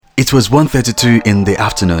It was 1:32 in the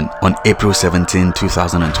afternoon on April 17,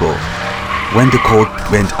 2012, when the call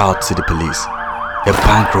went out to the police. A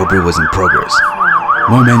bank robbery was in progress.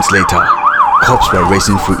 Moments later, cops were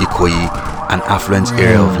racing through Ikoyi, an affluent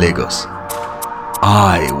area of Lagos.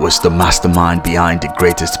 I was the mastermind behind the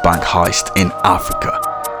greatest bank heist in Africa.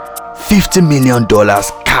 $50 million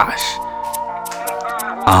cash.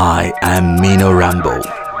 I am Mino Rambo,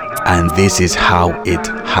 and this is how it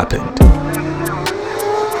happened.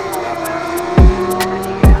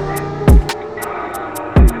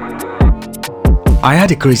 I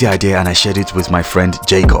had a crazy idea and I shared it with my friend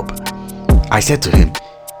Jacob. I said to him,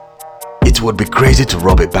 it would be crazy to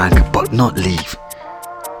rob a bank but not leave.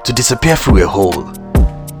 To disappear through a hole.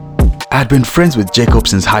 I had been friends with Jacob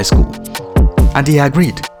since high school, and he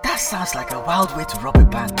agreed. That sounds like a wild way to rob a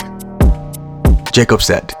bank. Jacob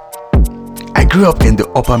said, I grew up in the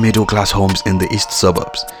upper middle class homes in the east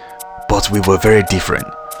suburbs, but we were very different.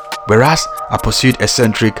 Whereas I pursued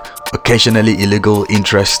eccentric, occasionally illegal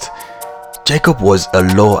interests, Jacob was a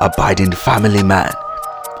law-abiding family man.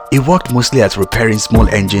 He worked mostly at repairing small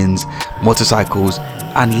engines, motorcycles,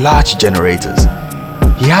 and large generators.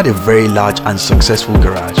 He had a very large and successful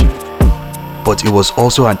garage, but he was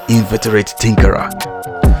also an inveterate tinkerer.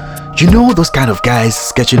 You know those kind of guys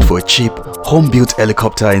sketching for a cheap, home-built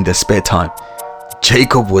helicopter in their spare time?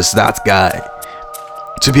 Jacob was that guy.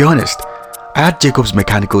 To be honest, I had Jacob's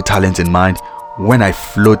mechanical talent in mind when I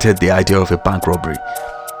floated the idea of a bank robbery.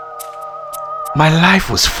 My life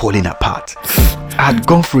was falling apart. I had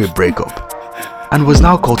gone through a breakup and was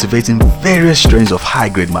now cultivating various strains of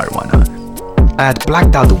high-grade marijuana. I had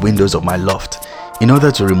blacked out the windows of my loft in order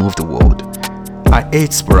to remove the world. I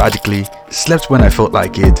ate sporadically, slept when I felt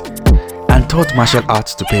like it, and taught martial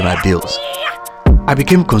arts to pay my bills. I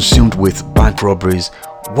became consumed with bank robberies,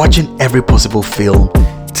 watching every possible film,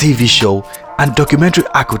 TV show, and documentary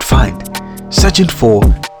I could find, searching for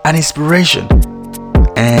an inspiration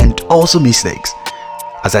and also mistakes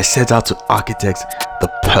as I set out to architect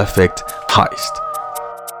the perfect heist.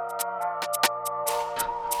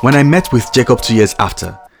 When I met with Jacob 2 years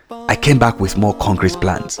after, I came back with more concrete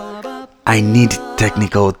plans. I need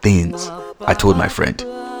technical things, I told my friend.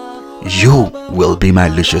 You will be my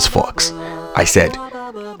Lucius Fox, I said,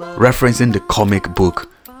 referencing the comic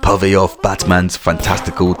book purveyor of Batman's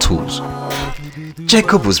fantastical tools.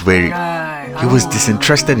 Jacob was wary. He was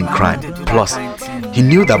disinterested in crime. Plus, he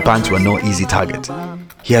knew that banks were no easy target.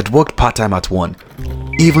 He had worked part-time at one,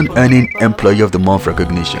 even earning Employee of the Month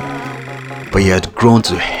recognition. But he had grown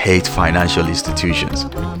to hate financial institutions.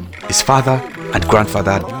 His father and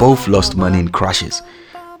grandfather had both lost money in crashes.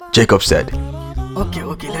 Jacob said, Okay,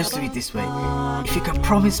 let's do it this way. If you can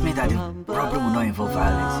promise me that the robbery will not involve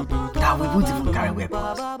violence, that we won't even carry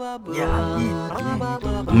weapons.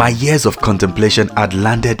 Yeah. My years of contemplation had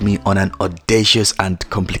landed me on an audacious and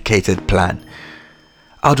complicated plan.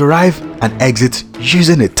 I'd arrive and exit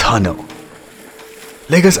using a tunnel.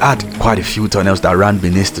 Lagos had quite a few tunnels that ran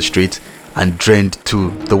beneath the street and drained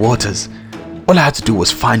to the waters. All I had to do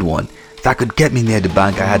was find one that could get me near the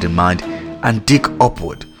bank I had in mind and dig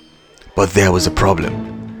upward. But there was a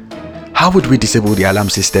problem. How would we disable the alarm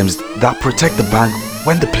systems that protect the bank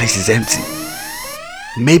when the place is empty?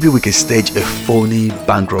 Maybe we can stage a phony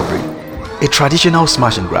bank robbery, a traditional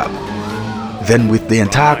smash and grab. Then with the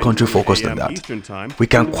entire country focused on that, we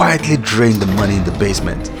can quietly drain the money in the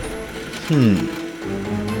basement.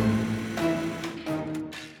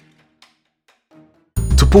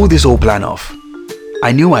 To pull this whole plan off,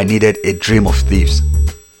 I knew I needed a dream of thieves.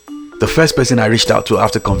 The first person I reached out to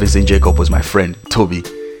after convincing Jacob was my friend, Toby,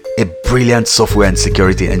 a brilliant software and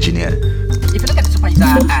security engineer. If you look at the super user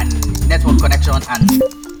and network connection and...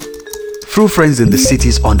 Through friends in the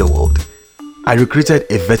city's underworld, I recruited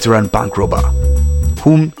a veteran bank robber,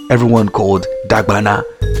 whom everyone called Dagbana,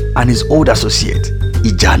 and his old associate,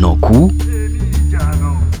 Ijanoku.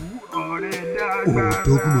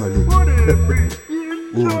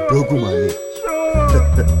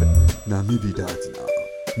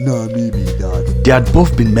 They had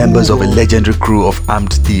both been members of a legendary crew of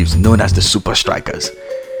armed thieves known as the Super Strikers.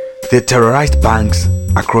 They terrorized banks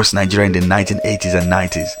across Nigeria in the 1980s and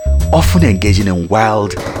 90s, often engaging in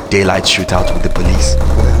wild daylight shootouts with the police.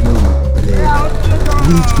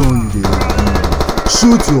 Which gun you dey?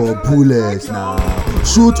 Shoot your bullets now.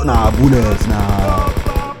 Shoot our bullets now.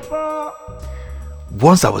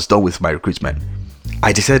 Once I was done with my recruitment,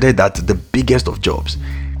 I decided that the biggest of jobs,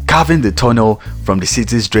 carving the tunnel from the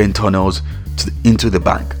city's drain tunnels into the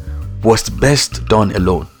bank, was best done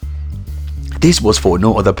alone. This was for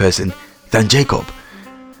no other person than Jacob.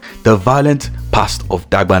 The violent past of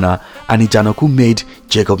Dagbana and Ijanoku made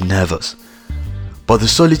Jacob nervous. but the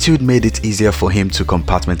solitude made it easier for him to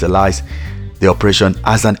compartmentalize the operation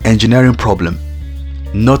as an engineering problem,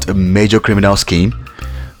 not a major criminal scheme.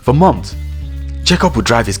 For months, Jacob would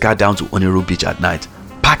drive his car down to Oniru Beach at night,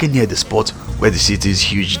 parking near the spot where the city's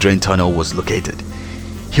huge drain tunnel was located.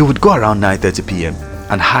 He would go around 9:30 p.m.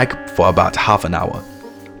 and hike for about half an hour.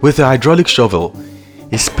 With a hydraulic shovel,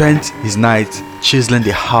 he spent his night chiseling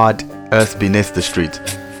the hard earth beneath the street,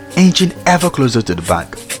 inching ever closer to the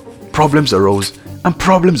bank. Problems arose and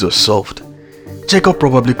problems were solved. Jacob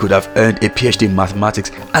probably could have earned a PhD in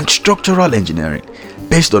mathematics and structural engineering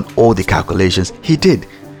based on all the calculations he did.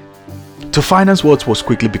 To finance what was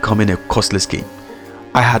quickly becoming a costly scheme,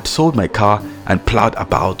 I had sold my car and plowed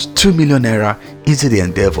about 2 million naira into the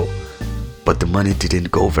endeavor, but the money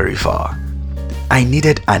didn't go very far. I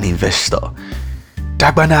needed an investor.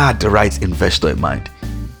 Dagbana had the right investor in mind,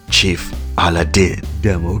 Chief Aladdin.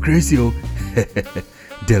 Democracy, oh.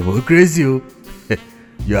 Democracy, oh.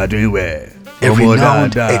 You are doing well. A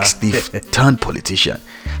renowned ex-thief turned politician.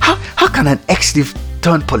 How can an ex-thief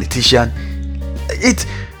turn politician?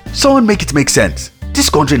 Someone make it make sense.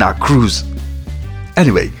 This country in our cruise.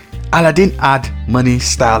 Anyway, Aladdin had money,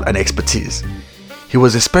 style and expertise. He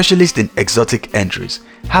was a specialist in exotic entries,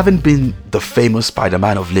 having been the famous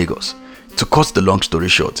Spider-Man of Lagos. To cut the long story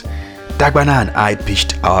short, Dagbana and I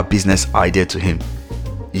pitched our business idea to him.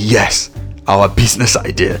 Yes, our business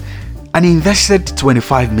idea. And he invested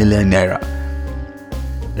 25 million naira.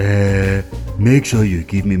 Make sure you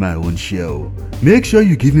give me my own share. Make sure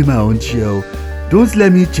you give me my own share. Don't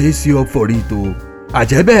let me chase you up for it, oh.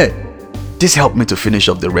 Ajebe! This helped me to finish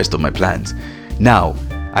up the rest of my plans. Now,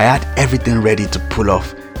 I had everything ready to pull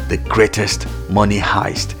off the greatest money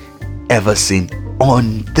heist ever seen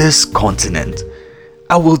on this continent.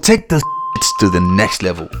 I will take this to the next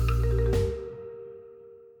level.